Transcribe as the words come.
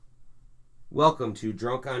Welcome to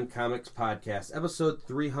Drunk on Comics Podcast, episode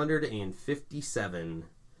 357.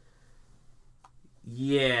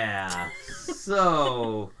 Yeah,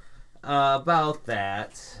 so about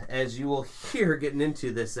that, as you will hear getting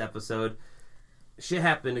into this episode, shit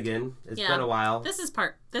happened again. It's been a while. This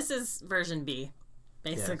is version B,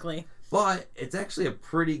 basically. Yeah. But it's actually a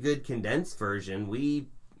pretty good condensed version. We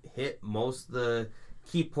hit most of the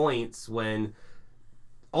key points when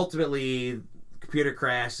ultimately computer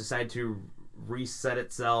crash decided to reset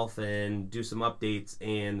itself and do some updates,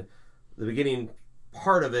 and the beginning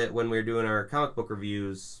part of it when we were doing our comic book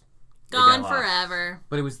reviews gone forever.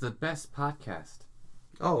 But it was the best podcast.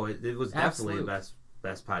 Oh, it was definitely the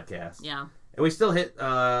best podcast. Yeah. And we still hit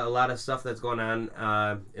a lot of stuff that's going on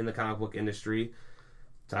in the comic book industry.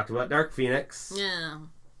 Talked about Dark Phoenix. Yeah.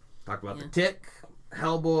 Talked about The Tick,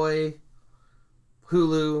 Hellboy,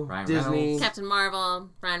 Hulu, Ryan Disney. Reynolds. Captain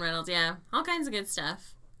Marvel, Ryan Reynolds, yeah. All kinds of good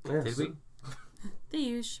stuff. Yeah, Did we? The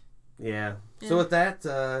usual. Yeah. Yeah. So with that,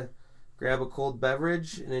 grab a cold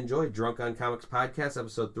beverage and enjoy Drunk on Comics Podcast,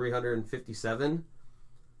 episode 357.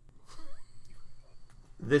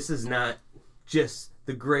 This is not just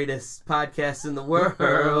the greatest podcast in the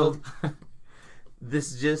world.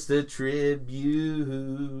 This is just a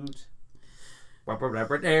tribute. I hope are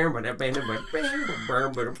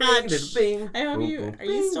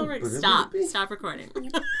you still Stop recording.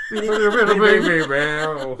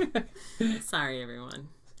 Sorry, everyone.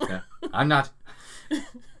 Yeah, I'm not.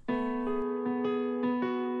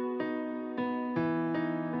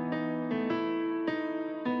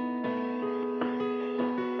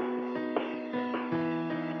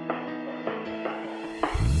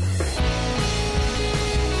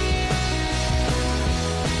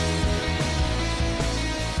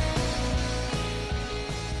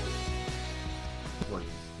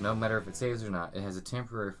 No matter if it saves or not, it has a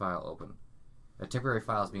temporary file open. A temporary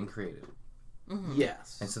file is being created. Mm-hmm.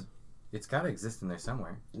 Yes. And so it's got to exist in there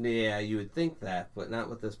somewhere. Yeah, you would think that, but not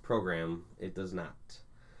with this program. It does not.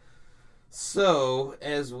 So,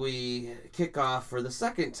 as we kick off for the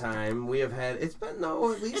second time, we have had... It's been a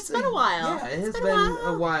while. Yeah, it has been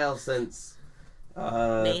a while since...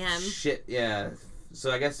 Mayhem. Shit, yeah.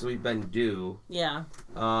 So I guess we've been due. Yeah.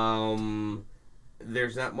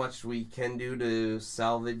 There's not much we can do to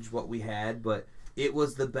salvage what we had, but it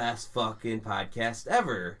was the best fucking podcast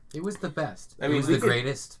ever. It was the best. I mean, it was the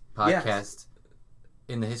greatest podcast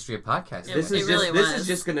in the history of podcasting. This is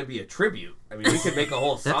just going to be a tribute. I mean, we could make a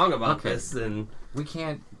whole song about this, and we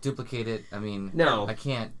can't duplicate it. I mean, no, I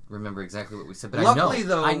can't remember exactly what we said, but luckily,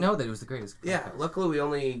 I know that it was the greatest. Yeah, podcast. luckily we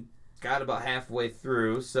only got about halfway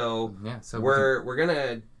through, so so we're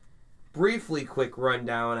gonna briefly quick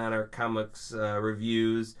rundown on our comics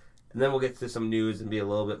reviews, and then we'll get to some news and be a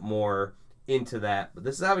little bit more into that. But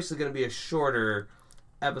this is obviously going to be a shorter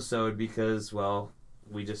episode because, well,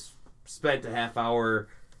 we just spent a half hour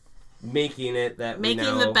making it.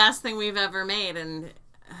 Making the best thing we've ever made, and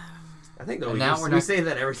I think we say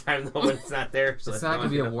that every time though when it's not there. So it's not going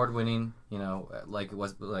to be award winning, like it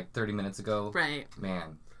was like 30 minutes ago. Right.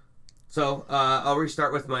 Man. So I'll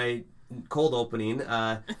restart with my cold opening.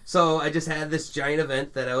 So I just had this giant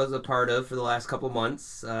event that I was a part of for the last couple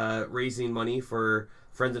months, raising money for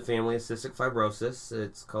friends and family with cystic fibrosis.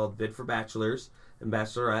 It's called Bid for Bachelors and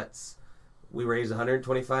Bachelorettes. We raised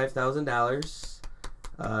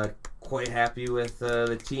 $125,000. Quite happy with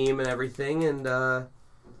the team and everything, and got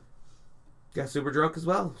super drunk as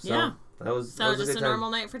well. So yeah, that was just a normal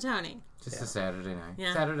night for Tony. Just a Saturday night.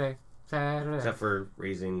 Yeah. Saturday. Except for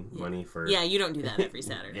raising money for... Yeah, you don't do that every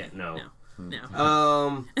Saturday. Yeah, no.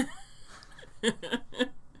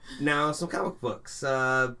 Now, some comic books.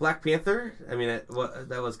 Black Panther. I mean,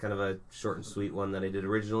 that was kind of a short and sweet one that I did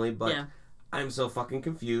originally, but I'm so fucking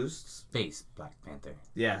confused. Space Black Panther.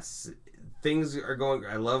 Yes. Things are going...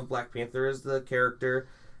 I love Black Panther as the character.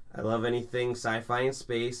 I love anything sci-fi and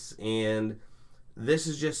space, and this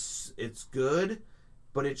is just... It's good,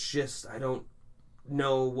 but it's just... I don't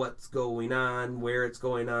know what's going on, where it's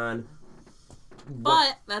going on.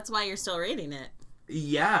 But that's why you're still reading it.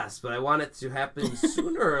 Yes, but I want it to happen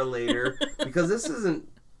sooner or later because this isn't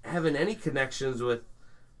having any connections with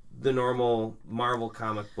the normal Marvel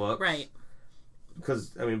comic books. Right.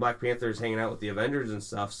 Because, I mean, Black Panther is hanging out with the Avengers and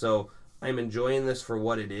stuff, so I'm enjoying this for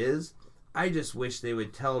what it is. I just wish they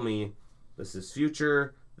would tell me this is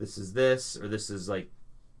future, this is this, or this is, like,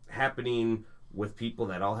 happening with people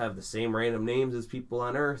that all have the same random names as people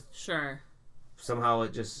on Earth. Sure. Somehow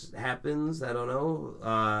it just happens. I don't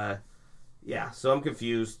know. Yeah, so I'm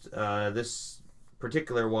confused. This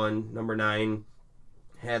particular one, number 9,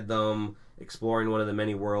 had them exploring one of the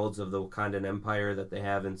many worlds of the Wakandan Empire that they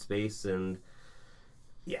have in space, and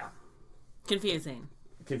yeah. Confusing.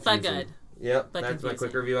 Confusing. But good. Yep, But that's my confusing.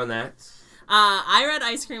 quick review on that. I read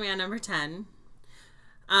Ice Cream Man number 10.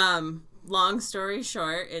 Long story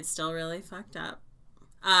short, it's still really fucked up.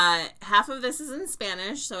 Half of this is in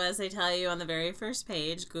Spanish, so as they tell you on the very first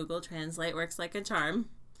page, Google Translate works like a charm.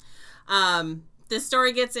 This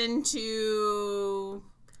story gets into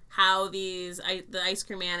how the Ice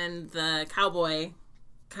Cream Man and the cowboy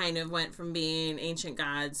kind of went from being ancient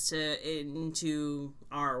gods into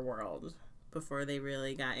our world before they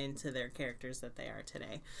really got into their characters that they are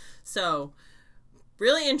today. So,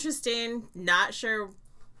 really interesting. Not sure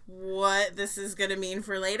what this is going to mean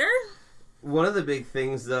for later. One of the big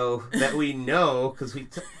things, though, that we know, because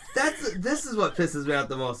this is what pisses me off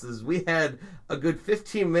the most, is we had a good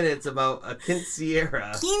 15 minutes about a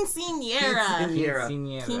quinceañera.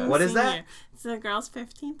 Quinceañera. What is that? It's the girl's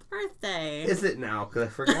 15th birthday. Is it now? Because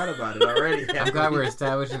I forgot about it already. I'm glad we're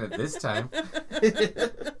establishing it this time.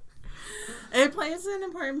 It plays an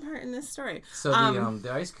important part in this story. So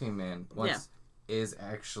the Ice Cream Man is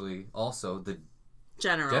actually also the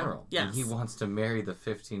general. Yes. And he wants to marry the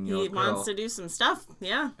 15-year-old girl. He wants to do some stuff.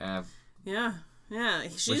 Yeah. Yeah.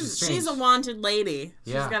 She's a wanted lady.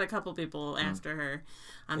 She's got a couple people after her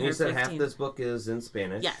on and her you said 15th. half this book is in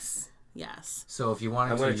Spanish. Yes. So if you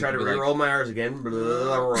wanted I'm going to try to re-roll my R's again.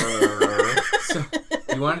 So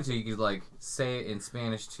if you wanted to, you could like say it in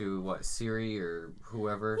Spanish to Siri or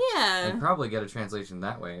whoever. Yeah. And probably get a translation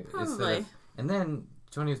that way. Probably. And then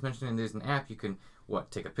Tony was mentioning there's an app you can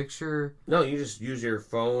take a picture. No, you just use your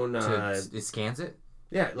phone. It scans it.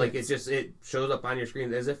 Yeah, like it shows up on your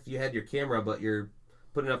screen as if you had your camera, but you're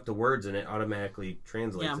putting up the words and it automatically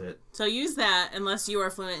translates it. So use that unless you are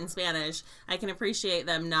fluent in Spanish. I can appreciate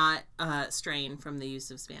them not straying from the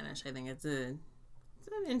use of Spanish. I think it's an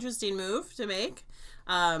interesting move to make.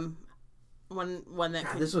 One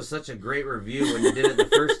that this was such a great review when you did it the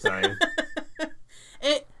first time.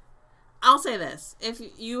 I'll say this. If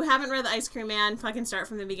you haven't read The Ice Cream Man, fucking start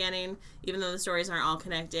from the beginning. Even though the stories aren't all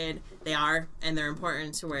connected, they are, and they're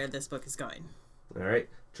important to where this book is going. All right.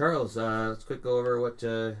 Charles, let's quick go over what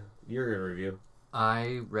you're going to review.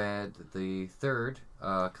 I read the third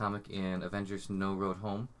comic in Avengers No Road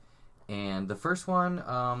Home. And the first one,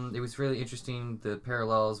 it was really interesting, the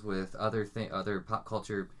parallels with other pop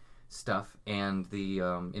culture stuff and the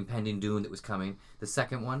impending doom that was coming. The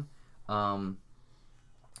second one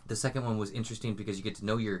was interesting because you get to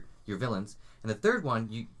know your villains. And the third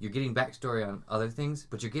one, you're getting backstory on other things,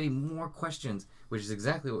 but you're getting more questions, which is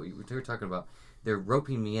exactly what we were talking about. They're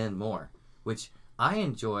roping me in more, which I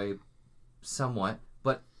enjoy somewhat,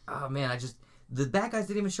 but, oh man, the bad guys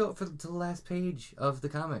didn't even show up to the last page of the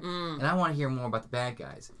comic. And I want to hear more about the bad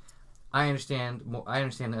guys. I understand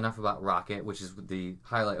enough about Rocket, which is the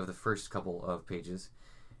highlight of the first couple of pages.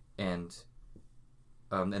 And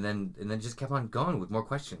then just kept on going with more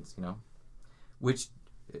questions, which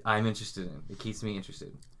I'm interested in. It keeps me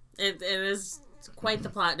interested. It is quite the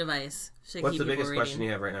plot device. What's the biggest question you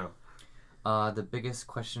have right now? The biggest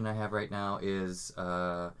question I have right now is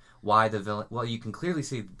why the villain... Well, you can clearly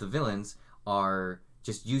see the villains are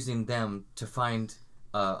just using them to find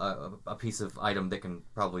a piece of item that can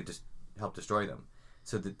probably just help destroy them.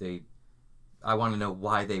 So that I want to know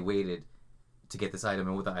why they waited to get this item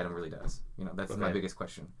and what the item really does. That's my biggest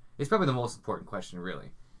question. It's probably the most important question, really.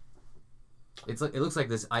 It looks like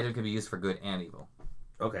this item can be used for good and evil.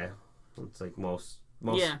 Okay. It's like most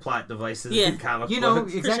plot devices in comic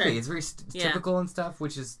books. Exactly. Sure. It's very typical and stuff,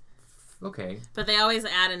 which is okay. But they always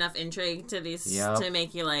add enough intrigue to these to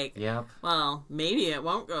make you like, well, maybe it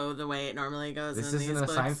won't go the way it normally goes in these books. This isn't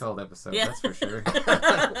a Seinfeld episode, that's for sure.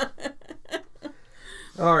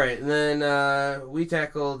 All right, and then we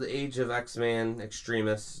tackled Age of X-Man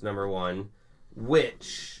Extremis #1,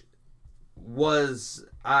 which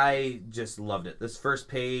I just loved it. This first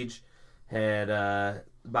page had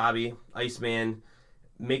Bobby, Iceman,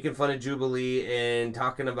 making fun of Jubilee and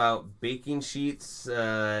talking about baking sheets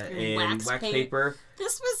and wax paper.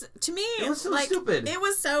 This was, to me, it was so stupid. It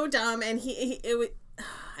was so dumb, and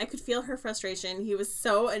I could feel her frustration. He was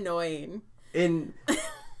so annoying. And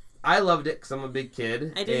I loved it because I'm a big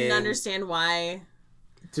kid. I didn't understand why.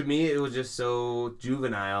 To me, it was just so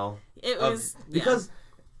juvenile. It was because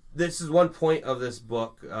this is one point of this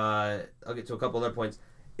book. I'll get to a couple other points.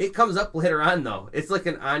 It comes up later on, though. It's like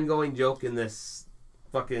an ongoing joke in this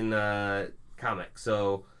fucking comic.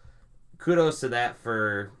 So kudos to that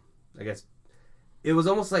for, I guess, it was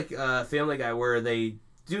almost like Family Guy where they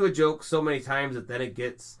do a joke so many times that then it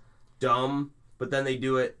gets dumb, but then they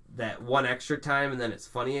do it that one extra time and then it's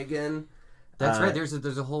funny again. That's right.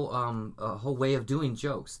 There's a whole way of doing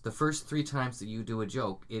jokes. The first 3 times that you do a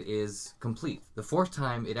joke, it is complete. The 4th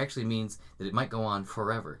time, it actually means that it might go on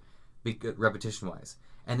forever, repetition-wise.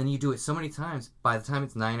 And then you do it so many times, by the time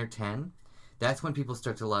it's 9 or 10, that's when people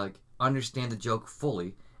start to like understand the joke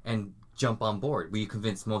fully and jump on board. Where you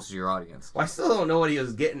convince most of your audience. Well, I still don't know what he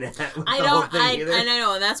was getting at. With I the don't. whole thing either. I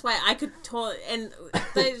know. That's why I could totally. And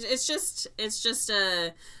it's just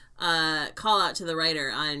a call out to the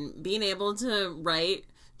writer on being able to write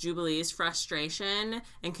Jubilee's frustration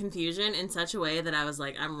and confusion in such a way that I was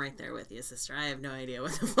like, I'm right there with you, sister. I have no idea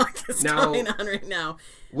what the fuck is going on right now.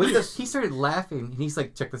 He started laughing, and he's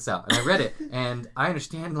like, check this out. And I read it, and I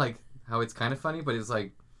understand like how it's kind of funny, but it's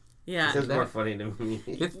like, yeah, it's more funny to me.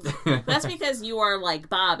 That's because you are like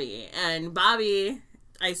Bobby, and Bobby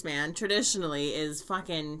Iceman traditionally is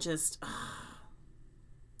fucking just.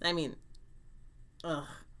 I mean, ugh.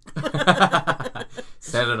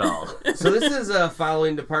 Said it all. So this is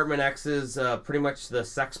following Department X's pretty much the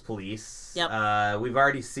sex police. Yep. We've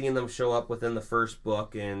already seen them show up within the first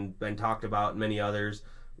book and been talked about in many others,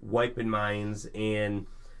 wiping minds. And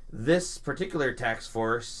this particular task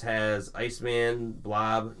force has Iceman,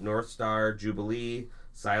 Blob, Northstar, Jubilee,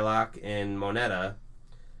 Psylocke, and Moneta,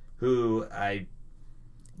 who I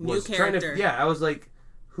was trying to... Yeah, I was like,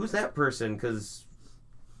 who's that person? Because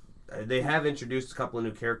they have introduced a couple of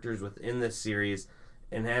new characters within this series,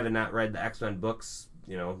 and having not read the X-Men books,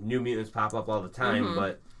 you know, New Mutants pop up all the time,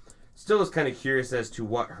 but still was kind of curious as to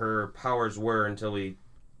what her powers were until we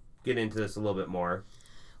get into this a little bit more.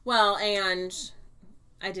 Well, and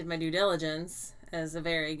I did my due diligence as a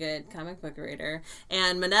very good comic book reader,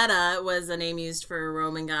 and Moneta was a name used for a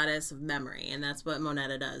Roman goddess of memory, and that's what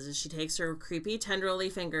Moneta does, is she takes her creepy tendrily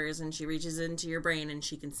fingers and she reaches into your brain and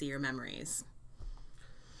she can see your memories.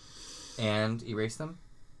 And erase them?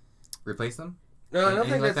 Replace them? No, I don't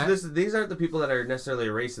think like that's that? These aren't the people that are necessarily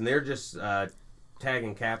erasing. They're just tag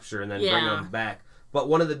and capture and then bring them back. But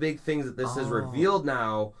one of the big things that this is revealed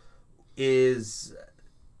now is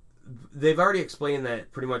they've already explained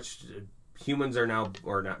that pretty much humans are now,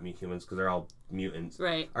 or not humans because they're all mutants,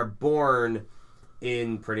 right, are born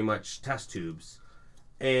in pretty much test tubes.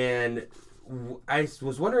 And I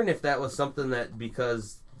was wondering if that was something that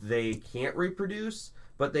because they can't reproduce.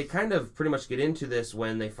 But they kind of pretty much get into this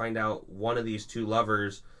when they find out one of these 2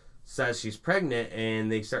 lovers says she's pregnant,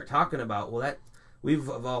 and they start talking about, well, that we've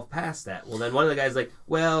evolved past that. Well, then one of the guys like,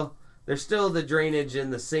 well, there's still the drainage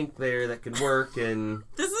in the sink there that can work, and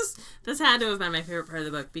this had to have been my favorite part of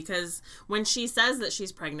the book, because when she says that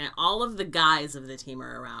she's pregnant, all of the guys of the team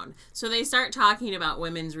are around. So they start talking about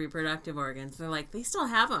women's reproductive organs. They're like, they still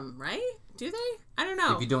have them, right? Do they? I don't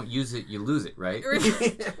know. If you don't use it, you lose it, right?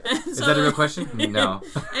 Is so, that a real question? No.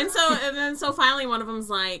 and then finally one of them's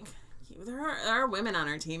like, there are women on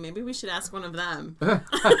our team. Maybe we should ask one of them.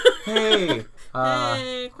 Hey.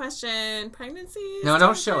 Hey, question. Pregnancy? No,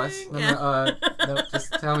 don't show us. No,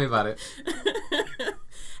 just tell me about it.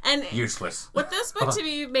 And useless. What this book to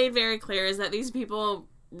me made very clear is that these people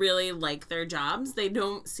really like their jobs. They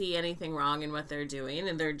don't see anything wrong in what they're doing,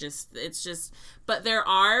 and but there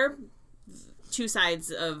are 2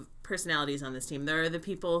 sides of personalities on this team. There are the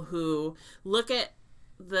people who look at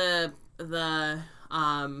the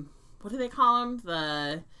what do they call them?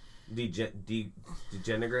 The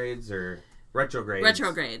degenerades or retrogrades.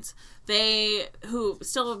 Retrogrades. They who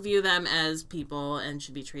still view them as people and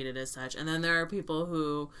should be treated as such. And then there are people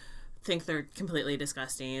who think they're completely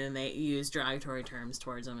disgusting and they use derogatory terms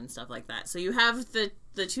towards them and stuff like that. So you have the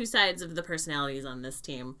 2 sides of the personalities on this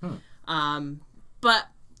team. But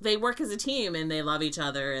they work as a team and they love each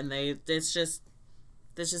other, and it's just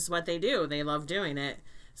what they do. They love doing it.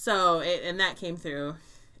 So and that came through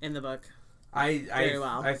in the book very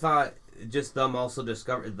well. I thought just them also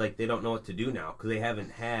discovered, like, they don't know what to do now because they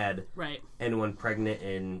haven't had anyone pregnant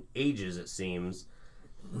in ages, it seems.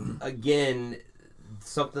 Again,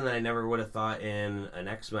 something that I never would have thought in an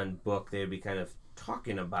X-Men book they would be kind of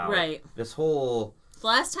talking about. Right. This whole... The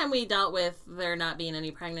last time we dealt with there not being any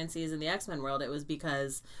pregnancies in the X-Men world, it was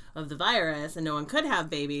because of the virus and no one could have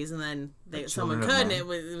babies, and then someone could, and it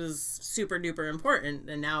was super duper important,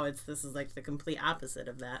 and now this is like the complete opposite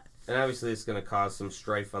of that. And obviously it's going to cause some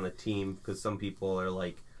strife on the team because some people are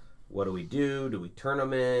like, what do we do? Do we turn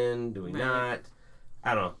them in? Do we not?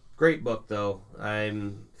 I don't know. Great book, though.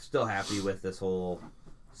 I'm still happy with this whole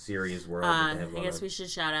series world. I guess we should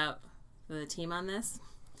shout out the team on this.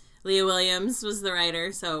 Leah Williams was the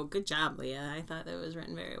writer, so good job, Leah. I thought that was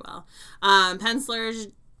written very well.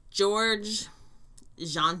 Penciler, George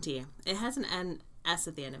Jeanty. It has an S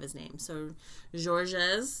at the end of his name, so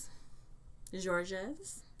Georges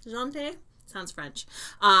Jeanty. Sounds French.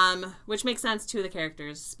 Which makes sense. Two of the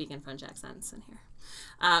characters speak in French accents in here.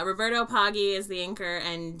 Roberto Poggi is the inker,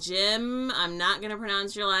 and Jim, I'm not going to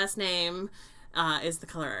pronounce your last name, is the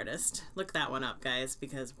color artist. Look that one up, guys,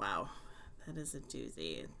 because, wow, that is a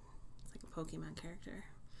doozy. It's like a Pokemon character.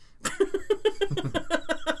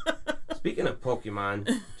 Speaking of Pokemon,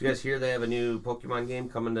 did you guys hear they have a new Pokemon game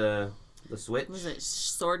coming to the Switch? Was it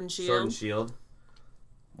Sword and Shield? Sword and Shield.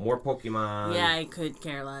 More Pokemon. Yeah, I could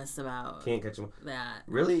care less about Can't catch them. that.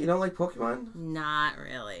 Really? You don't like Pokemon? Not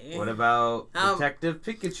really. What about Detective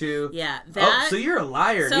Pikachu? Yeah, that... Oh, so you're a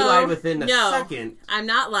liar. So, you lied within a no, second. I'm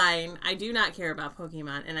not lying. I do not care about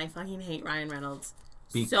Pokemon, and I fucking hate Ryan Reynolds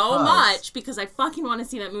so Because- much because I fucking want to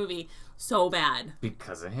see that movie so bad.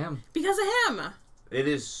 Because of him. Because of him. It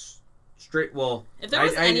is straight. Well, If there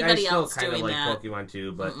was anybody I still else kind of doing like that... Pokemon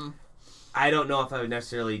too, but I don't know if I would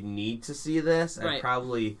necessarily need to see this. Right. I'd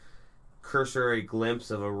probably cursory glimpse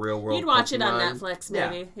of a real world. You'd watch it on Pokemon. Netflix,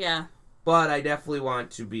 maybe. Yeah. But I definitely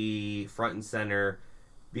want to be front and center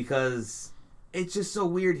because it's just so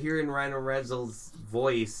weird hearing Ryan Reynolds'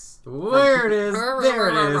 voice. Where it is. There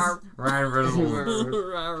it is. Ryan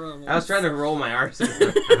Reynolds. I was trying to roll my R's.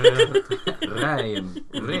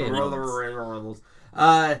 Ryan Reynolds.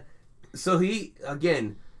 So he,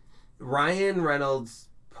 again, Ryan Reynolds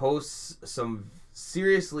posts some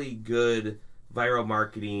seriously good viral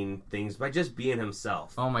marketing things by just being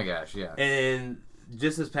himself. Oh my gosh, yeah. And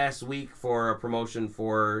just this past week for a promotion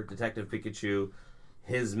for Detective Pikachu,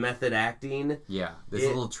 his method acting. Yeah, this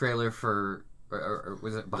little trailer for, or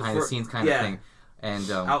was it behind the scenes kind of thing? And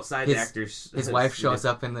outside actors. His wife shows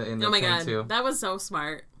up in the Oh my thing god, too. that was so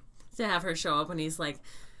smart to have her show up when he's like,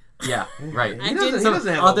 Yeah, right. He doesn't have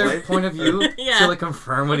a other wife. point of view Yeah. to like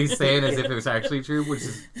confirm what he's saying as if it was actually true, which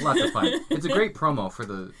is lots of fun. It's a great promo for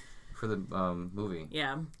the movie.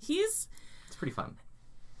 yeah, It's pretty fun.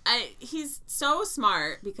 he's so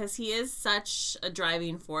smart because he is such a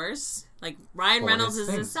driving force. Like Ryan For Reynolds his is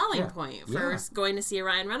a things. selling Yeah. point for Yeah. going to see a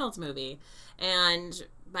Ryan Reynolds movie, and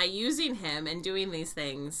by using him and doing these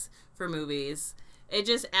things for movies, it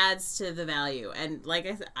just adds to the value. And like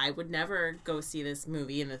I said, I would never go see this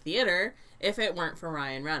movie in the theater if it weren't for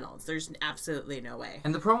Ryan Reynolds. There's absolutely no way.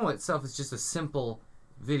 And the promo itself is just a simple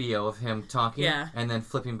video of him talking Yeah. and then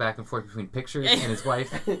flipping back and forth between pictures and his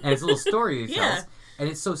wife and his little story he tells. Yeah. And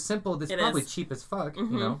it's so simple, it's It probably is. cheap as fuck,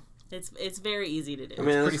 Mhm. you know? It's very easy to do. I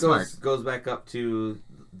mean, pretty this goes back up to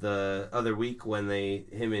the other week when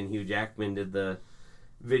him and Hugh Jackman did the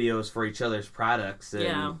videos for each other's products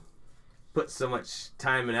and put so much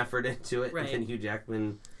time and effort into it, Right. and then Hugh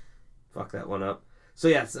Jackman fucked that one up. So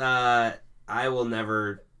yes, I will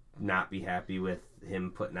never not be happy with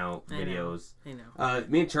him putting out I know. videos. I know.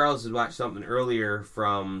 Me and Charles had watched something earlier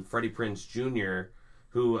from Freddie Prinze Jr.,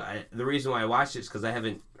 who the reason why I watched it is because I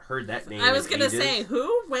haven't heard that name. I was in gonna ages. say,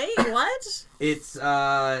 who? Wait, what? It's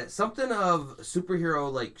something of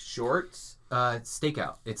superhero like shorts.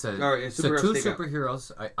 Stakeout. It's a Superhero so two Stakeout.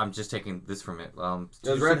 superheroes. I'm just taking this from it. Two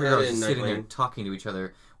was Red Hood superheroes and just sitting there Nightwing. talking to each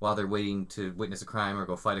other while they're waiting to witness a crime or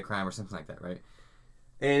go fight a crime or something like that, right?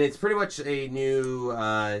 And it's pretty much a new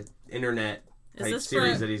internet type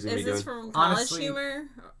series that he's going to be Is this doing. from College Honestly- Humor?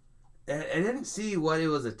 I didn't see what it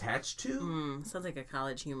was attached to. Sounds like a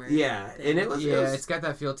College Humor. Yeah, thing. and it was. It's got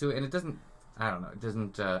that feel to it, and it doesn't. I don't know.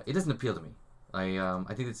 It doesn't appeal to me. I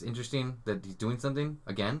think it's interesting that he's doing something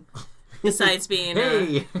again. Besides being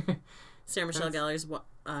Hey. Sarah Michelle Gellar's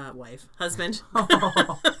wife, husband.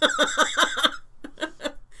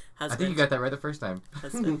 I think you got that right the first time.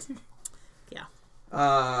 husband.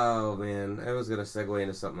 Oh man, I was gonna segue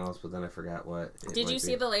into something else, but then I forgot what. it Did might you be.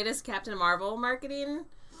 see the latest Captain Marvel marketing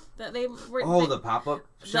that they were? Oh, the pop-up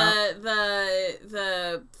shop.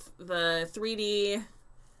 the 3D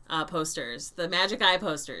posters, the Magic Eye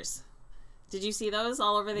posters. Did you see those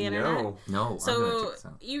all over the internet? No. No, I'm gonna So check this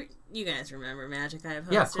out. you guys remember Magic Eye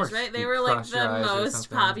posters, Yeah, of course. right? They You were like cross your the eyes or most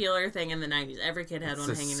something. popular thing in the 90s. Every kid had It's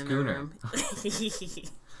one a hanging schooner. in their room.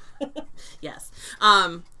 Yes.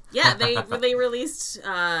 Yeah, they released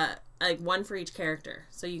like one for each character,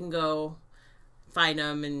 so you can go find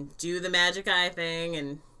them and do the Magic Eye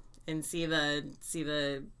thing and see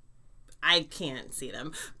the. I can't see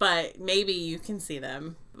them, but maybe you can see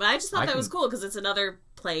them. But I just thought that was cool because it's another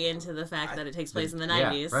play into the fact that it takes place in the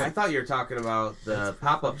 90s. right. I thought you were talking about the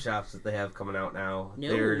pop-up shops that they have coming out now.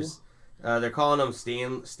 No. They're calling them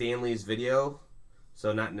Stanley's Video,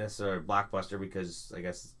 so not necessarily Blockbuster because I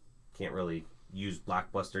guess can't really use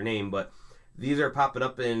Blockbuster name, but these are popping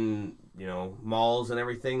up in malls and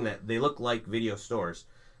everything that they look like video stores.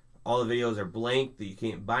 all the videos are blank, that you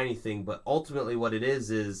can't buy anything. But ultimately, what it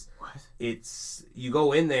is What? it's you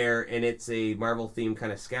go in there and it's a Marvel themed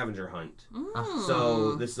kind of scavenger hunt.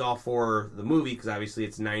 So this is all for the movie because obviously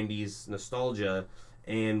it's 90s nostalgia.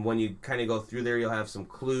 And when you kind of go through there, you'll have some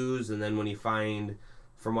clues, and then when you find,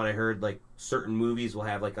 from what I heard, like certain movies will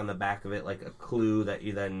have like on the back of it like a clue that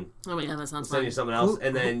you then Oh my god, that sounds send fun. you something else,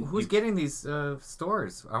 and then who's getting these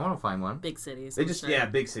stores? I want to find one. Big cities. they I'm just sure.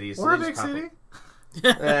 big cities. So We're a they big just pop city.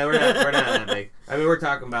 up. We're not that big. I mean, we're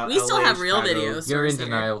talking about We still LA, have real Chicago, videos. You're in Here.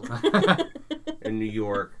 denial. in New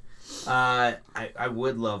York. I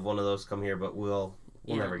would love one of those come here, but we'll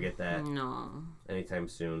Yeah. never get that No, anytime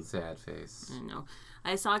soon. Sad face. I know.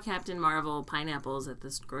 I saw Captain Marvel pineapples at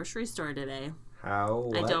this grocery store today. How?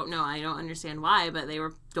 What? I don't know. I don't understand why, but they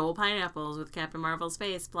were Dole pineapples with Captain Marvel's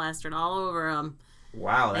face plastered all over them.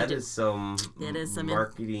 Wow, I that do- is some It is some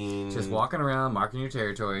marketing. Just walking around, marking your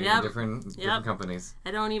territory Yep. in different companies. I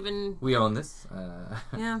don't even. We own this.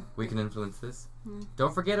 Yeah. We can influence this.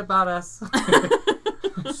 Don't forget about us.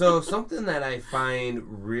 So something that I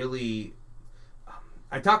find really,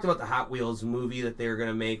 I talked about the Hot Wheels movie that they were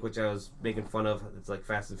gonna make, which I was making fun of. It's like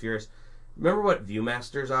Fast and Furious. Remember what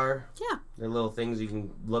Viewmasters are? Yeah, They're little things you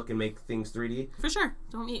can look and make things 3D. for sure.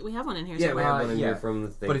 Don't we have one in here? Yeah, we somewhere. have one in yeah. here from the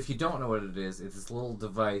thing. But if you don't know what it is, it's this little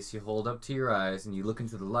device you hold up to your eyes and you look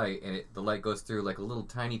into the light, and the light goes through like a little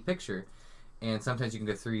tiny picture. And sometimes you can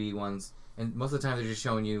get 3D ones, and most of the time they're just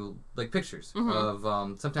showing you like pictures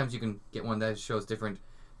of. Sometimes you can get one that shows different,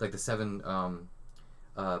 like the 7.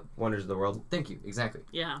 Wonders of the World. Thank you, exactly.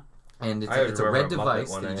 Yeah. And it's, I always it's a red remember Muppet device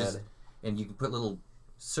one that you I just had. and you can put little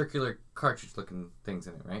circular cartridge-looking things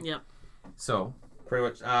in it, right? Yep. So Pretty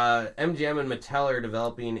much. MGM and Mattel are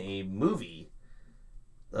developing a movie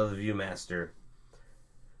of the Viewmaster.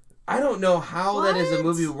 I don't know how that is a What?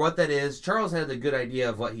 movie, what that is. Charles had a good idea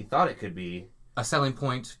of what he thought it could be. a selling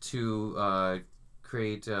point to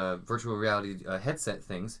create virtual reality headset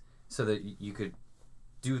things so that you could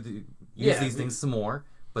use these things some more,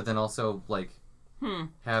 but then also like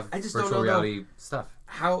have I just don't virtual know, reality stuff.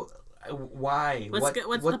 How? Why? What's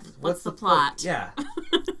the plot? point? Yeah.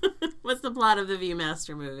 What's the plot of the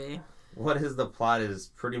Viewmaster movie? What is the plot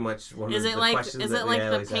is pretty much one Is of it the like questions is that it we like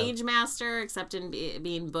the always have. Page Master, except in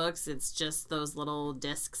being books, it's just those little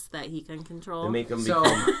discs that he can control? They make them So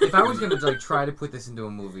become... if I was going to like try to put this into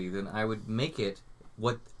a movie, then I would make it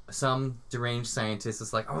what some deranged scientist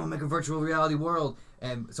is like, I want to make a virtual reality world,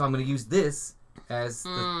 and so I'm going to use this as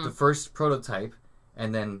the first prototype,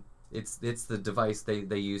 and then it's the device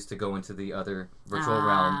they use to go into the other virtual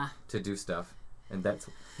realm to do stuff. And that's,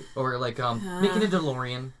 or like making a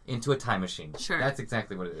DeLorean into a time machine. Sure. That's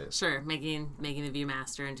exactly what it is. Sure, making the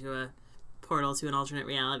Viewmaster into a portal to an alternate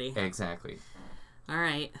reality. Exactly. All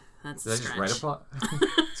right, that's Did I a just stretch. write a plot?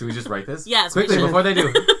 Should we just write this? Yes, we Quickly, should. before they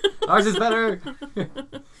do. Ours is better.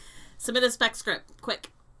 Submit a spec script, quick.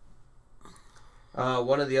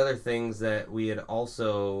 One of the other things that we had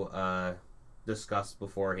also discussed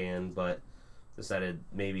beforehand, but decided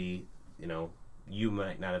maybe, you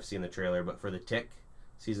might not have seen the trailer, but for The Tick,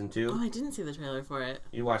 Season 2, Oh, I didn't see the trailer for it.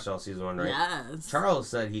 you watched all Season 1, right? Yes. Charles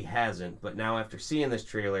said he hasn't, but now after seeing this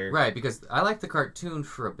trailer... Right, because I liked the cartoon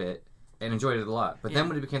for a bit and enjoyed it a lot. But then Yeah.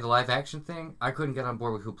 when it became the live action thing, I couldn't get on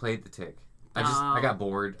board with who played the Tick. I got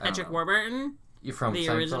bored. I don't Patrick know. Warburton, You're from the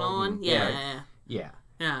Seinfeld original one. and- Yeah.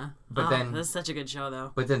 Yeah. But But then- that's such a good show,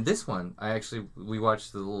 though. But then this one, we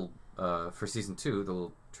watched the little, for season 2, the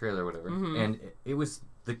little trailer or whatever, and it was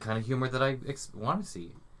the kind of humor that I want to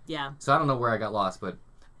see. Yeah, So I don't know where I got lost, but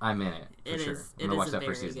I'm in it, for it sure. is. I'm It gonna watch is a that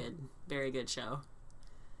first very season. very good show.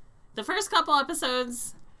 The first couple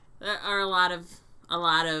episodes are a lot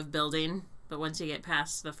of building, but once you get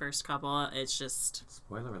past the first couple, it's just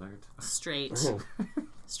Spoiler alert. straight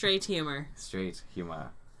humor. Straight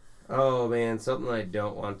humor. Oh, man, something I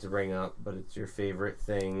don't want to bring up, but it's your favorite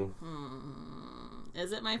thing.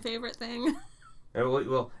 Is it my favorite thing?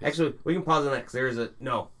 Well, actually, we can pause on that, because there is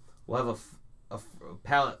we'll have a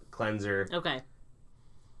palette cleanser, Okay.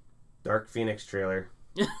 Dark Phoenix trailer.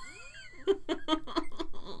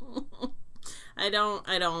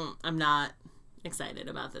 I'm not excited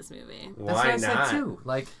about this movie. That's Why what I not? said too.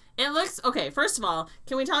 Like, It looks okay. First of all,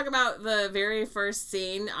 can we talk about the very first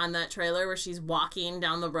scene on that trailer where she's walking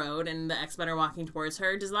down the road and the X-Men are walking towards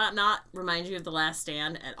her? Does that not remind you of The Last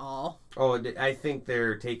Stand at all? Oh, I think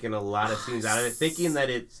they're taking a lot of scenes out of it, thinking that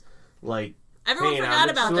it's like Everyone paying forgot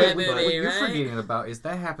homage about to that it, but- movie, what you're right? forgetting about is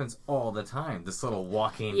that happens all the time. This little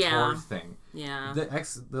walking Yeah. toward thing. Yeah.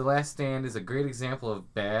 The Last Stand is a great example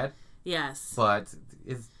of bad, Yes. but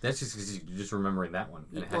that's just because you're just remembering that one,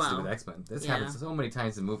 and it has to do Well, with X-Men. This yeah. happens so many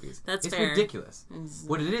times in movies. That's it's fair. ridiculous. It's-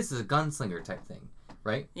 What it is a gunslinger type thing.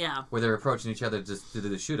 right? Yeah, Where they're approaching each other just to do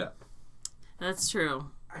the shoot up. that's true.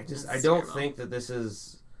 I That's don't terrible. think that this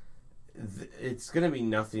is. It's going to be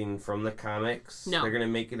nothing from the comics. No. They're going to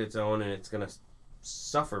make it its own, and it's going to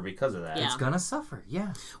suffer because of that. Yeah. It's gonna suffer,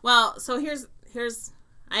 yeah. Well, so here's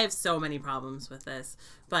I have so many problems with this,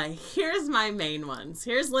 but here's my main ones.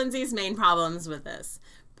 Here's Lindsay's main problems with this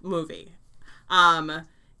movie.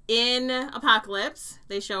 In Apocalypse,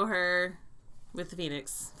 they show her with the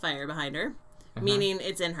Phoenix fire behind her, meaning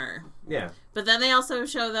it's in her. Yeah. But then they also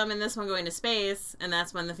show them in this one going to space, and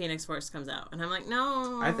that's when the Phoenix Force comes out. And I'm like,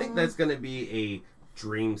 no. I think that's going to be a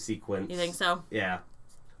dream sequence. You think so? Yeah.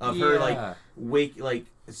 Of her, Yeah.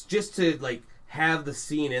 it's just to, have the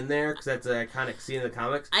scene in there, because that's an iconic scene in the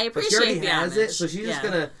comics. I But she already appreciate the has homage. it, so she's just Yeah.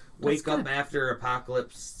 going to wake That's up good. after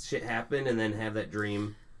Apocalypse shit happened and then have that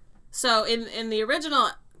dream. So in the original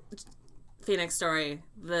Phoenix story,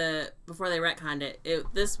 before they retconned it,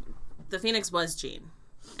 the Phoenix was Jean,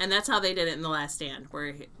 and that's how they did it in The Last Stand,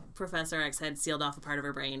 where Professor X had sealed off a part of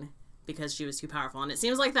her brain because she was too powerful, and it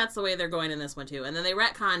seems like that's the way they're going in this one too. And then they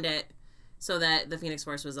retconned it so that the Phoenix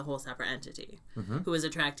Force was a whole separate entity who was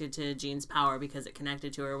attracted to Jean's power because it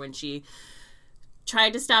connected to her when she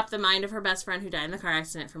tried to stop the mind of her best friend who died in the car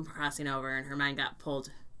accident from crossing over, and her mind got pulled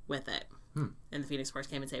with it. And the Phoenix Force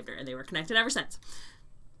came and saved her, and they were connected ever since.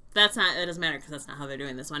 That doesn't matter because that's not how they're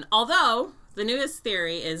doing this one. Although, the newest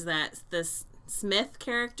theory is that this Smith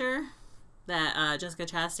character that Jessica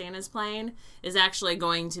Chastain is playing is actually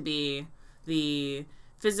going to be the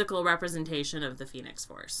physical representation of the Phoenix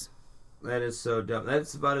Force. That is so dumb.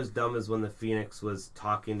 That's about as dumb as when the Phoenix was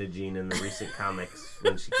talking to Jean in the recent comics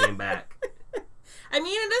when she came back. I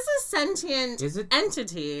mean, it is a sentient Is it?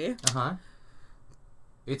 entity. Uh-huh.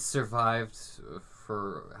 It's survived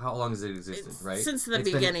for how long has it existed, right? Since the It's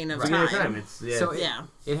been- beginning of right. Beginning of time. time. It's, yeah. So Yeah.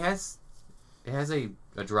 it has a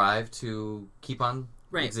drive to keep on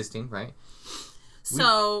Right. existing, right?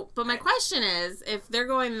 So, but my question is, if they're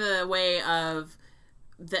going the way of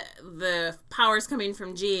the powers coming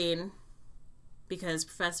from Jean because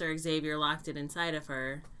Professor Xavier locked it inside of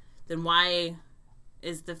her, then why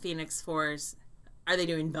is the Phoenix Force? Are they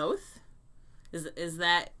doing both? Is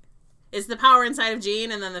the power inside of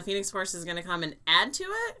Jean, and then the Phoenix Force is going to come and add to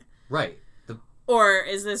it, Right. or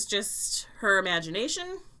is this just her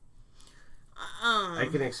imagination? I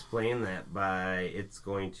can explain that by it's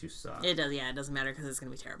going to suck. It does. Yeah, it doesn't matter because it's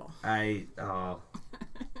going to be terrible. I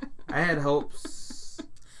had hopes.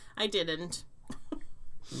 I didn't.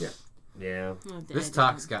 Yeah. This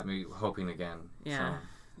talk's got me hoping again. Yeah.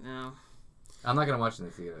 So. No. I'm not gonna watch it in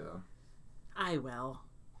the theater though. I will.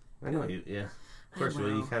 I know you. Yeah. Of course, I you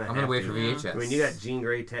will. kind of. I'm gonna wait for VHS. I mean, you got Jean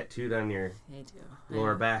Grey tattooed on your I do.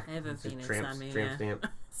 lower back. I have a It's Phoenix tramp, on me. tramp Yeah. stamp.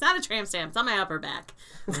 It's not a tramp stamp. It's on my upper back.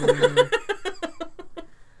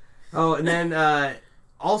 Oh, and then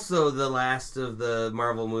also the last of the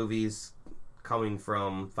Marvel movies coming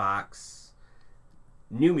from Fox,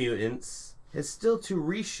 New Mutants, is still to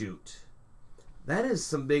reshoot. That is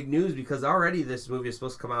some big news because already this movie is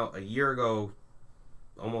supposed to come out a year ago,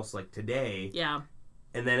 almost like today, Yeah.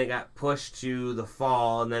 and then it got pushed to the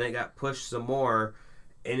fall, and then it got pushed some more,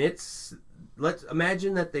 and let's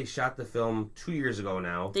imagine that they shot the film 2 years ago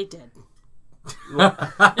now. They did. So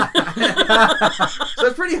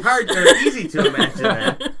it's pretty hard or easy to imagine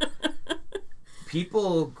that.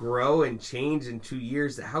 People grow and change in 2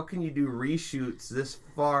 years. How can you do reshoots this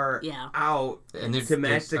far Yeah. out And to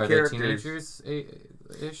match the are characters? they teenagers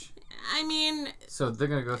ish? I mean, So they're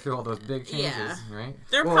gonna go through all those big changes, Yeah. right?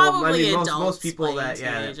 they're Well, probably most adults people playing that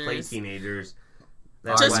teenagers. play teenagers.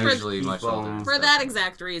 Are Just for- usually much older. For that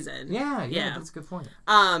exact reason. Yeah, Yeah. that's a good point.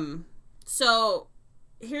 So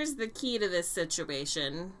here's the key to this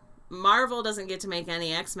situation. Marvel doesn't get to make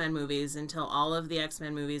any X-Men movies until all of the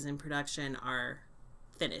X-Men movies in production are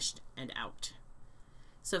finished and out.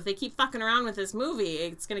 So if they keep fucking around with this movie,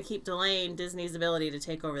 it's going to keep delaying Disney's ability to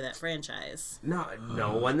take over that franchise. No.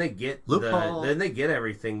 When they get Loophole. then they get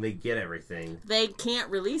everything. They get everything. They can't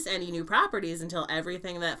release any new properties until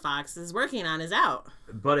everything that Fox is working on is out.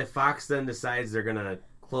 But if Fox then decides they're gonna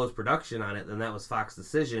close production on it, then that was Fox's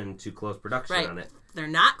decision to close production Right. on it. They're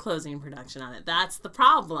not closing production on it. That's the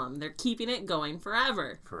problem. They're keeping it going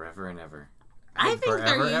forever. Forever and ever. I think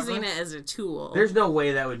Forever, they're using ever? it as a tool. There's no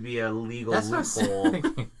way that would be a legal That's what I'm loophole.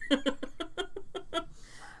 saying.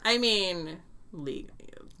 I mean,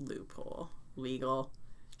 loophole, legal,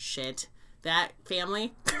 shit. That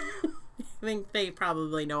family, I think they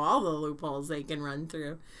probably know all the loopholes they can run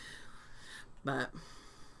through. But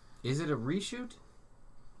Is it a reshoot?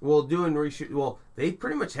 Well, doing reshoot. Well, they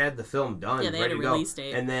pretty much had the film done, Yeah, they had ready a to go. release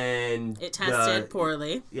date. And then It tested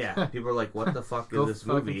poorly. Yeah, people are like, "What the fuck Go is this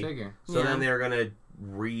fucking movie?" figure. So Yeah. then they're gonna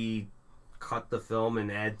recut the film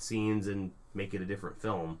and add scenes and make it a different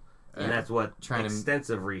film, Yeah. and that's what Trying to-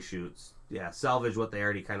 extensive reshoots. Yeah, salvage what they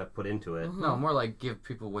already kind of put into it. Mm-hmm. No, more like give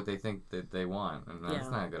people what they think that they want, and that's Yeah.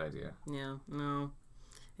 not a good idea. Yeah, no.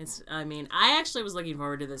 I mean, I actually was looking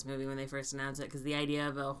forward to this movie when they first announced it because the idea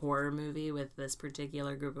of a horror movie with this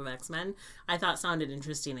particular group of X-Men I thought sounded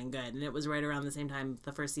interesting and good. And it was right around the same time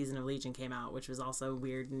the first season of Legion came out, which was also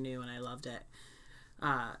weird and new, and I loved it.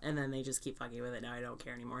 And then they just keep fucking with it. Now I don't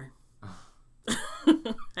care anymore.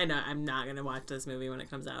 I know I'm not going to watch this movie when it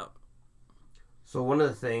comes out. So one of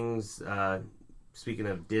the things, speaking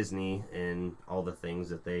of Disney and all the things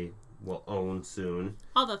that they will own soon.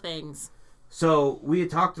 All the things. So we had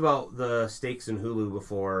talked about the stakes in Hulu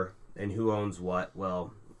before and who owns what.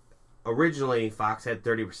 Well, originally Fox had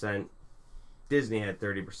 30%, Disney had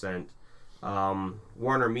 30%.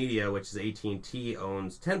 Warner Media, which is AT&T,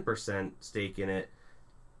 owns 10% stake in it,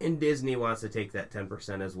 and Disney wants to take that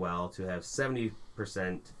 10% as well to have 70%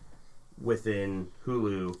 within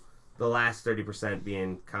Hulu. The last 30%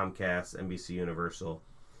 being Comcast, NBC Universal.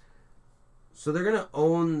 So they're gonna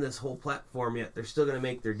own this whole platform, yet they're still gonna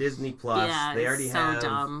make their Disney Plus. Yeah, They already it's so have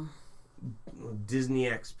dumb. Disney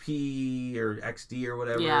XP or XD or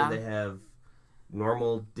whatever. Yeah. They have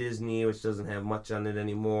normal Disney, which doesn't have much on it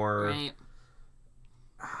anymore. Right.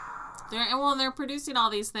 They're producing all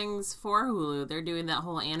these things for Hulu. They're doing that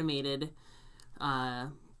whole animated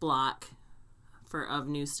block of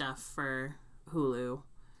new stuff for Hulu.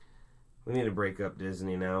 We need to break up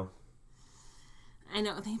Disney now. I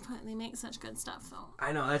know they make such good stuff though.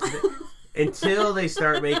 I know that's until they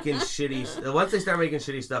start making shitty. Once they start making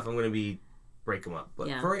shitty stuff, I'm going to break them up. But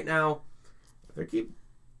Yeah. for right now, if they keep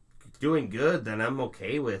doing good, then I'm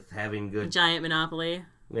okay with having A good. giant monopoly.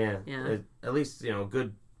 Yeah. Yeah. At least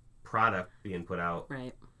good product being put out.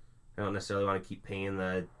 Right. I don't necessarily want to keep paying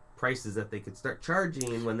the prices that they could start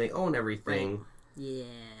charging when they own everything. Yeah.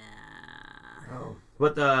 Oh.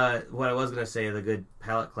 What I was gonna say, the good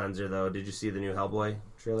palate cleanser though. Did you see the new Hellboy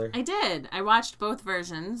trailer? I did. I watched both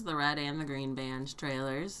versions, the red and the green band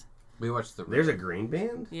trailers. We watched the. There's a green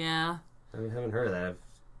band? Yeah. I haven't heard of that.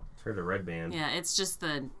 I've heard a red band. Yeah, it's just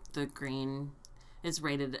the green. It's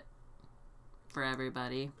rated for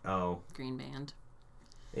everybody. Oh. Green band.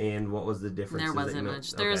 And what was the difference? There wasn't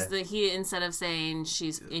much. There's okay. he instead of saying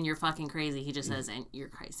she's and you're fucking crazy, he just says and you're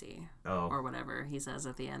crazy Oh. or whatever he says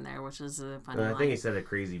at the end there, which is a funny I line. think he said a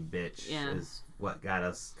crazy bitch Yeah. is what got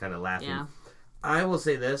us kind of laughing. Yeah. I will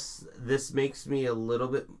say this. This makes me a little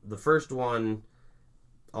bit... The first one,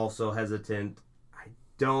 also hesitant. I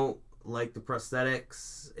don't like the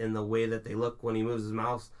prosthetics and the way that they look when he moves his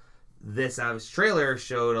mouth. This trailer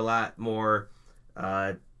showed a lot more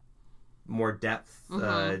depth,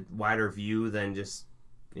 wider view than just,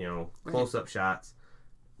 close-up shots.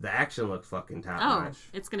 The action looks fucking top-notch.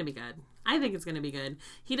 It's gonna be good. I think it's gonna be good.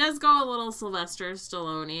 He does go a little Sylvester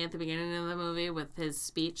Stallone at the beginning of the movie with his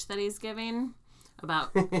speech that he's giving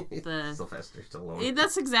about the... Sylvester Stallone.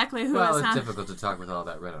 That's exactly who Well, it it's sounds... difficult to talk with all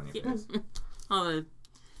that red on your face.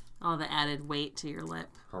 all the added weight to your lip.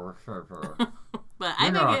 You're But I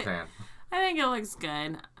not a think fan. I think it looks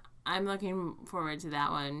good. I'm looking forward to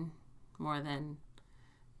that one more than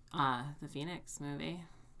the Phoenix movie.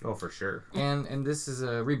 Oh, for sure. And this is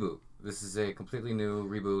a reboot. This is a completely new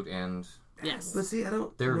reboot, and Yes. But see, I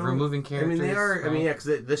don't... they're know. removing I characters. mean, they are... I right? mean, yeah,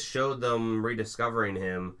 because this showed them rediscovering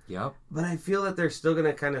him. Yep. But I feel that they're still going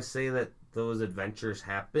to kind of say that those adventures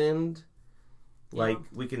happened. Like,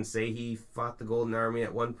 we can say he fought the Golden Army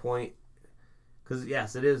at one point. Because,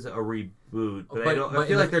 yes, it is a reboot. But I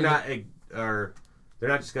feel like they're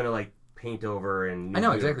not just going to, like, paint over and... I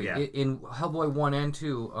know, exactly. Yeah. In Hellboy 1 and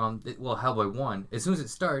 2, Hellboy 1, as soon as it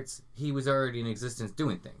starts, he was already in existence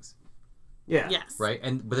doing things. Yeah. Yes. Right?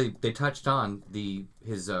 But they touched on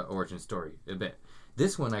his origin story a bit.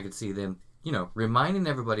 This one, I could see them, reminding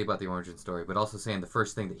everybody about the origin story, but also saying the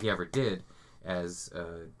first thing that he ever did as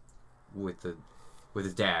with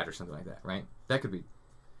his dad or something like that, right? That could be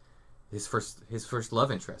his first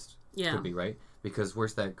love interest. Yeah. Could be, right? Because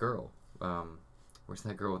where's that girl? Where's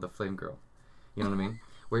that girl with the flame girl? You know what I mean?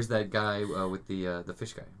 Where's that guy with the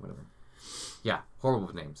fish guy? Whatever. Yeah,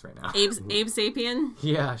 horrible names right now. Abe Sapien.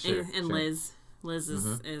 Yeah, sure. And sure. Liz. Liz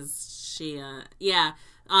is she? Yeah.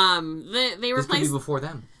 They This could be replaced before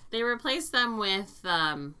them. they replaced them with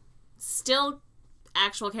still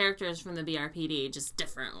actual characters from the BRPD, just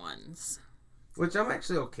different ones. Which I'm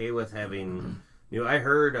actually okay with having... I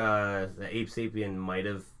heard that Abe Sapien might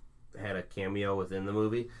have had a cameo within the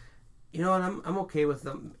movie. You know, and I'm okay with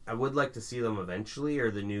them. I would like to see them eventually,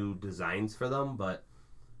 or the new designs for them, but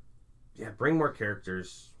yeah, bring more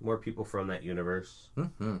characters, more people from that universe.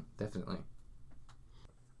 Mm-hmm, definitely.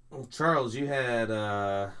 Well, Charles, you had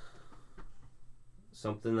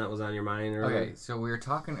something that was on your mind earlier? Okay, so we were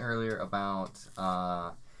talking earlier about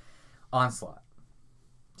Onslaught.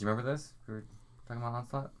 Do you remember this? We were talking about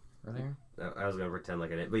Onslaught earlier? I was going to pretend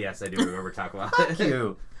like I didn't, but yes, I do remember talking about Fuck it.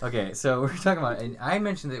 you. Okay, so we're talking about, and I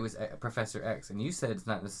mentioned that it was Professor X, and you said it's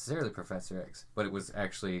not necessarily Professor X, but it was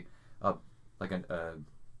actually like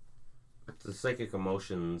The psychic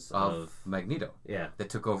emotions of Magneto yeah. that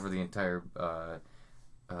took over the entire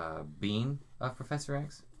being of Professor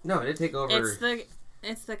X. No, it did take over.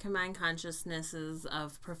 It's the combined consciousnesses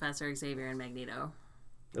of Professor Xavier and Magneto.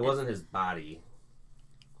 It wasn't his body.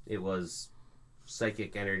 It was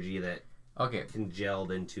psychic energy that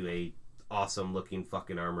congealed into a awesome looking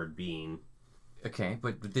fucking armored being. Okay,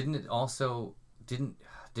 but didn't it also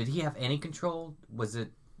did he have any control? Was it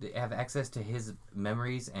have access to his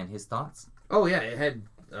memories and his thoughts? Oh yeah, it had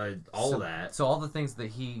all of that. So all the things that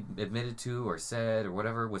he admitted to or said or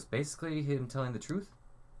whatever was basically him telling the truth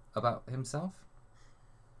about himself?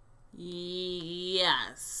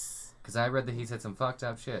 Yes. Because I read that he said some fucked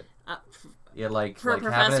up shit. Yeah, like for having a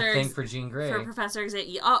Professor thing for Jean Grey. For Professor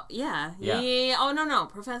Xavier. Oh, yeah. Yeah. Oh, no.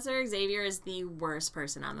 Professor Xavier is the worst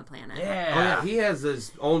person on the planet. Yeah. Oh yeah, he has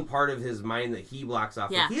his own part of his mind that he blocks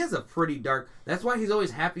off. Yeah. He has a pretty dark. That's why he's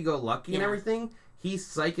always happy-go-lucky and Yeah. everything. He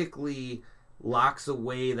psychically locks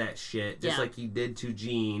away that shit, just Yeah. like he did to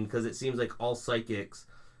Jean, because it seems like all psychics,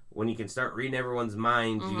 when you can start reading everyone's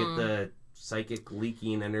minds, you get the psychic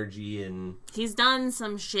leaking energy and. He's done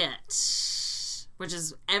some shit. Which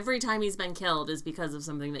is every time he's been killed is because of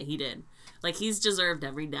something that he did. Like, he's deserved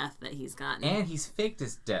every death that he's gotten. And he's faked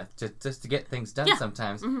his death just to get things done Yeah.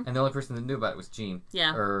 sometimes. Mhm. And the only person that knew about it was Jean.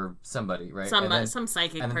 Yeah. Or somebody, right? Some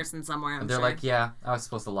psychic person somewhere, I'm And they're sure. like, yeah, I was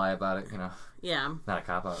supposed to lie about it, Yeah. Not a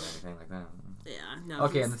cop-out or anything like that. Yeah. No.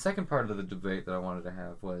 Okay, and the second part of the debate that I wanted to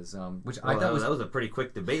have was, which I Well, thought that was a pretty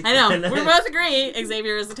quick debate. I know. then. We both agree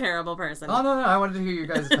Xavier is a terrible person. Oh, no, I wanted to hear you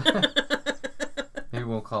guys. Maybe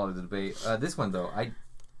we won't call it a debate. This one, though, I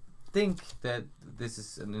think that this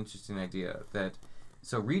is an interesting idea.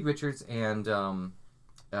 So Reed Richards and the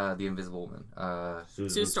Invisible Woman,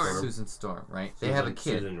 Sue Storm. Susan Storm, right? They have a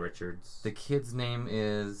kid. Susan Richards. The kid's name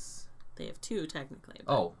is. They have two, technically.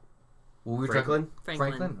 But Oh, well, we were Franklin? talking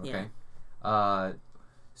Franklin. Okay. Yeah.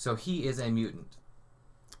 So he is a mutant,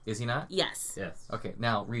 is he not? Yes. Yes. Okay.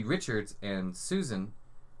 Now Reed Richards and Susan,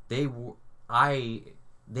 they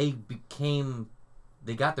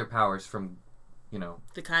got their powers from,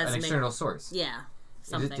 The cosmic. an external source. Yeah.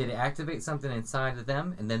 Something. Did it activate something inside of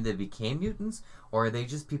them, and then they became mutants, or are they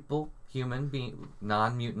just people,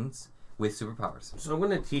 non-mutants with superpowers? So I'm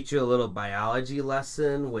going to teach you a little biology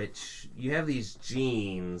lesson, which you have these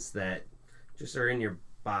genes that just are in your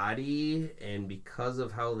body, and because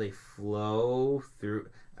of how they flow through...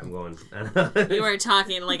 I'm going... You were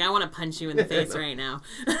talking like I want to punch you in the face right now.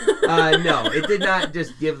 No, it did not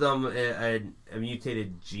just give them a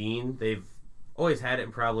mutated gene. They've always had it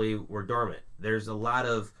and probably were dormant. There's a lot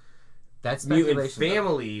of That's mutant speculation.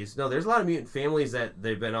 families. No, there's a lot of mutant families that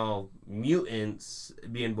they've been all mutants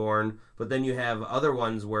being born, but then you have other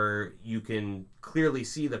ones where you can clearly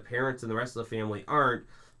see the parents and the rest of the family aren't,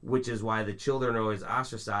 which is why the children are always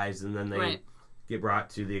ostracized and then they get brought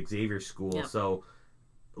to the Xavier school. Yep. So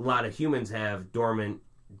a lot of humans have dormant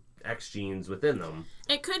X genes within them.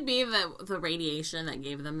 It could be that the radiation that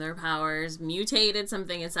gave them their powers mutated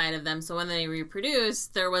something inside of them, so when they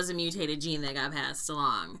reproduced, there was a mutated gene that got passed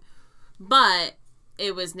along. But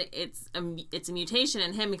it's a mutation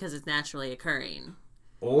in him because it's naturally occurring.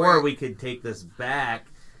 Or we could take this back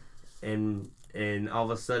and all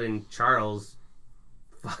of a sudden Charles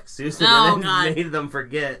fuck Susan and then made them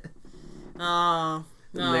forget. Oh,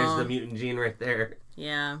 no. And there's the mutant gene right there.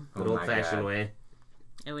 Yeah. Good old-fashioned way.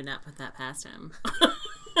 I would not put that past him.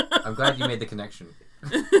 I'm glad you made the connection.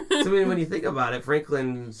 So I mean, when you think about it,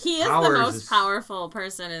 Franklin's he is the most powerful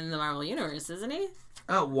person in the Marvel Universe, isn't he?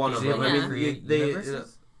 One of them. I mean,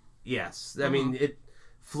 yes. I mean, it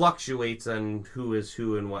fluctuates on who is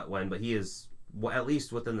who and what when, but he is at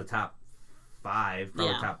least within the top 5,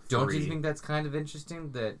 probably top 3. Don't you think that's kind of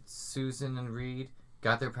interesting that Susan and Reed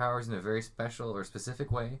got their powers in a very special or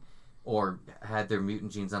specific way, or had their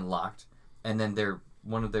mutant genes unlocked, and then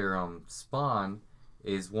one of their spawn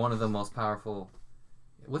is one of the most powerful.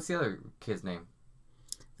 What's the other kid's name?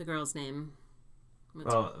 The girl's name.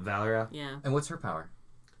 Valeria? Yeah. And what's her power?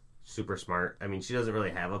 Super smart. I mean, she doesn't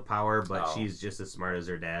really have a power, but she's just as smart as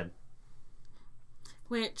her dad.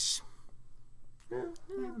 Which...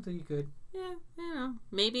 don't think he could. Yeah, you know.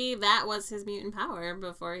 Maybe that was his mutant power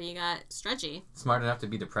before he got stretchy. Smart enough to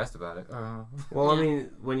be depressed about it. Well, Yeah. I mean,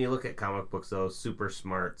 when you look at comic books, though, super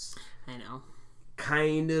smarts I know.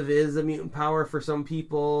 kind of is a mutant power for some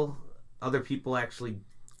people. Other people actually,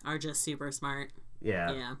 Are just super smart.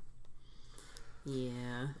 yeah. Yeah.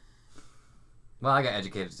 Yeah. Well, I got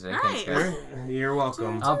educated today. Right. Thanks, guys. You're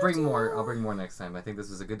welcome. I'll bring more. I'll bring more next time. I think this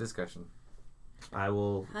was a good discussion. I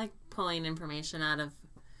will. I like pulling information out of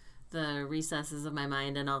the recesses of my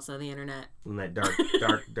mind and also the internet. In that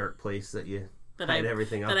dark place that you That hide I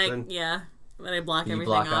everything up that I in. that I block Can you everything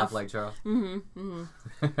block off. off like Charles?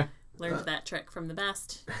 Learned that trick from the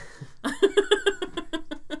best.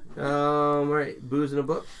 All right, booze in a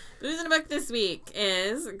book. Booze in a book this week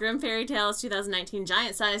is Grimm Fairy Tales 2019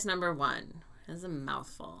 Giant Size #1. It's a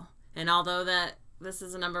mouthful. And although that this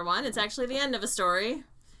is a #1, it's actually the end of a story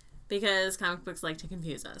because comic books like to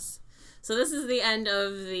confuse us. So this is the end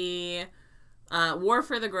of the War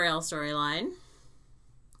for the Grail storyline.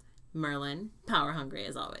 Merlin, power hungry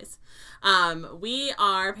as always. We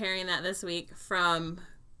are pairing that this week from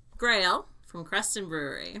Grail, from Creston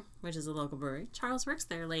Brewery, which is a local brewery. Charles works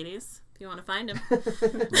there, ladies, if you want to find him.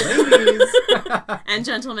 Ladies. And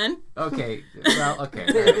gentlemen. Okay. Well, okay.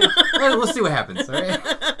 All right. Well, we'll see what happens. All right.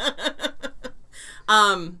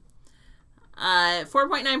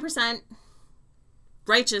 4.9%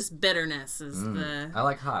 righteous bitterness is I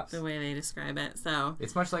like hops. the way they describe it. So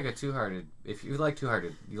It's much like a Two-Hearted. If you like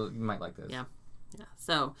Two-Hearted, you might like this. yeah.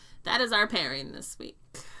 So that is our pairing this week.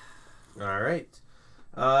 All right.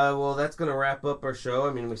 Well, that's going to wrap up our show.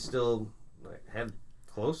 I mean, we still have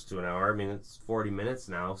close to an hour. I mean, it's 40 minutes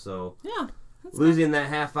now, so Yeah. losing that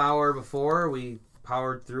half hour before, we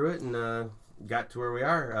powered through it and got to where we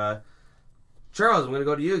are. Charles, I'm going to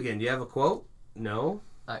go to you again. Do you have a quote? No?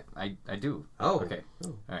 I do. Oh. Okay.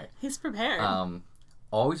 All right. He's prepared.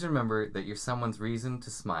 Always remember that you're someone's reason to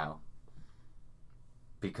smile.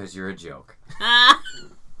 Because you're a joke.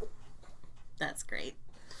 That's great.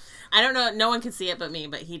 I don't know. No one could see it but me,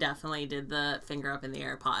 but he definitely did the finger up in the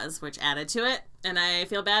air pause, which added to it. And I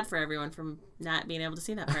feel bad for everyone from not being able to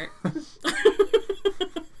see that part.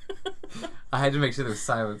 I had to make sure there was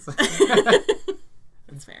silence.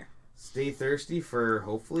 That's fair. Stay thirsty for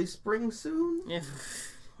hopefully spring soon? Yeah.